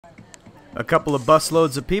A couple of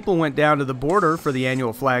busloads of people went down to the border for the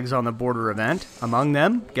annual Flags on the Border event. Among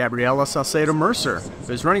them, Gabriela Saucedo Mercer,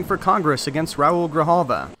 who is running for Congress against Raul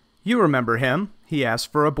Grijalva. You remember him. He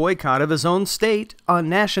asked for a boycott of his own state on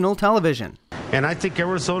national television. And I think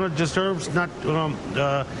Arizona deserves not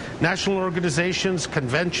national organizations,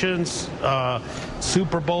 conventions,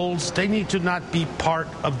 Super Bowls. They need to not be part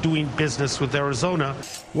of doing business with Arizona.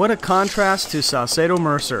 What a contrast to Saucedo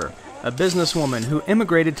Mercer, a businesswoman who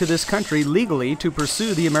immigrated to this country legally to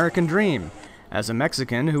pursue the American dream. As a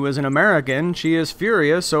Mexican who is an American, she is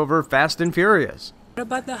furious over Fast and Furious. What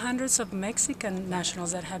about the hundreds of Mexican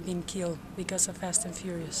nationals that have been killed because of Fast and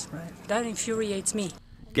Furious? Right. That infuriates me.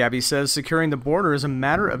 Gabby says securing the border is a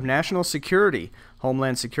matter of national security.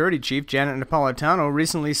 Homeland Security Chief Janet Napolitano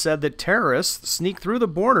recently said that terrorists sneak through the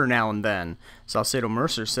border now and then. Saucedo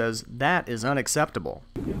Mercer says that is unacceptable.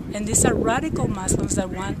 And these are radical Muslims that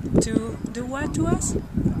want to do what to us?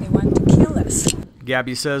 They want to kill us.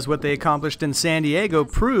 Gabby says what they accomplished in San Diego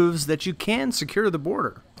proves that you can secure the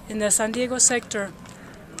border. In the San Diego sector,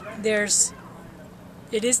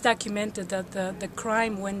 it is documented that the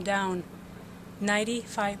crime went down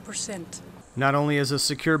 95%. Not only is a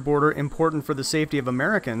secure border important for the safety of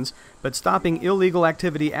Americans, but stopping illegal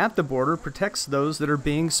activity at the border protects those that are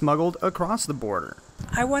being smuggled across the border.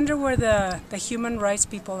 I wonder where the human rights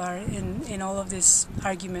people are in all of this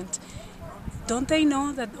argument. Don't they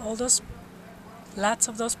know that lots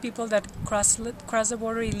of those people that cross the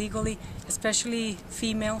border illegally, especially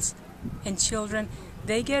females and children,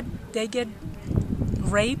 they get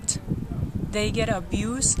raped, they get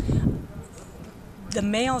abused. The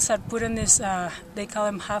males are put in this, they call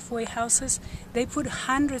them halfway houses. They put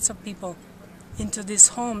hundreds of people into these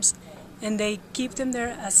homes and they keep them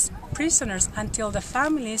there as prisoners until the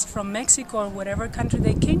families from Mexico or whatever country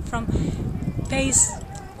they came from pays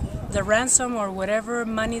the ransom or whatever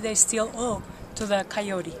money they still owe to the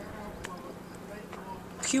coyote.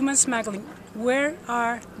 Human smuggling. Where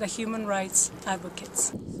are the human rights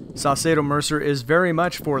advocates? Saucedo Mercer is very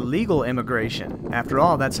much for legal immigration. After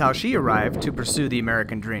all, that's how she arrived to pursue the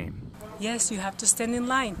American dream. Yes, you have to stand in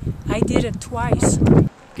line. I did it twice.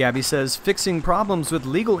 Gabby says fixing problems with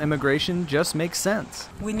legal immigration just makes sense.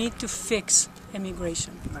 We need to fix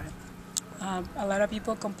immigration. A lot of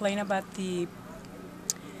people complain about the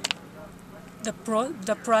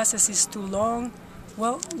process is too long.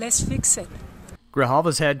 Well, let's fix it.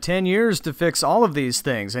 Grijalva's had 10 years to fix all of these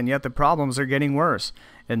things, and yet the problems are getting worse.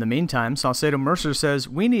 In the meantime, Saucedo Mercer says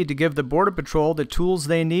we need to give the Border Patrol the tools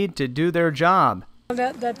they need to do their job.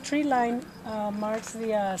 The tree line marks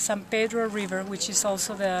the San Pedro River, which is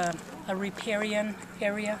also a riparian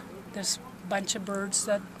area. There's a bunch of birds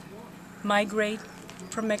that migrate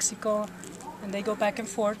from Mexico, and they go back and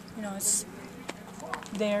forth.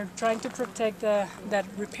 They're trying to protect that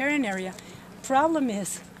riparian area. Problem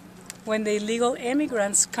is, when the illegal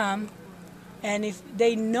immigrants come, and if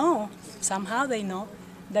they know, somehow they know,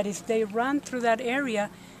 that if they run through that area,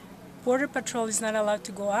 Border Patrol is not allowed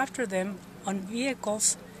to go after them on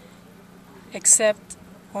vehicles except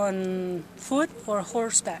on foot or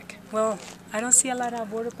horseback. Well, I don't see a lot of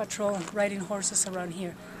Border Patrol riding horses around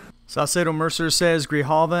here. Saucedo Mercer says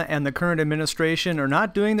Grijalva and the current administration are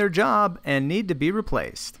not doing their job and need to be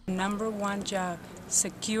replaced. Number one job,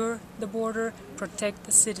 secure the border, protect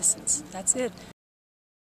the citizens. That's it.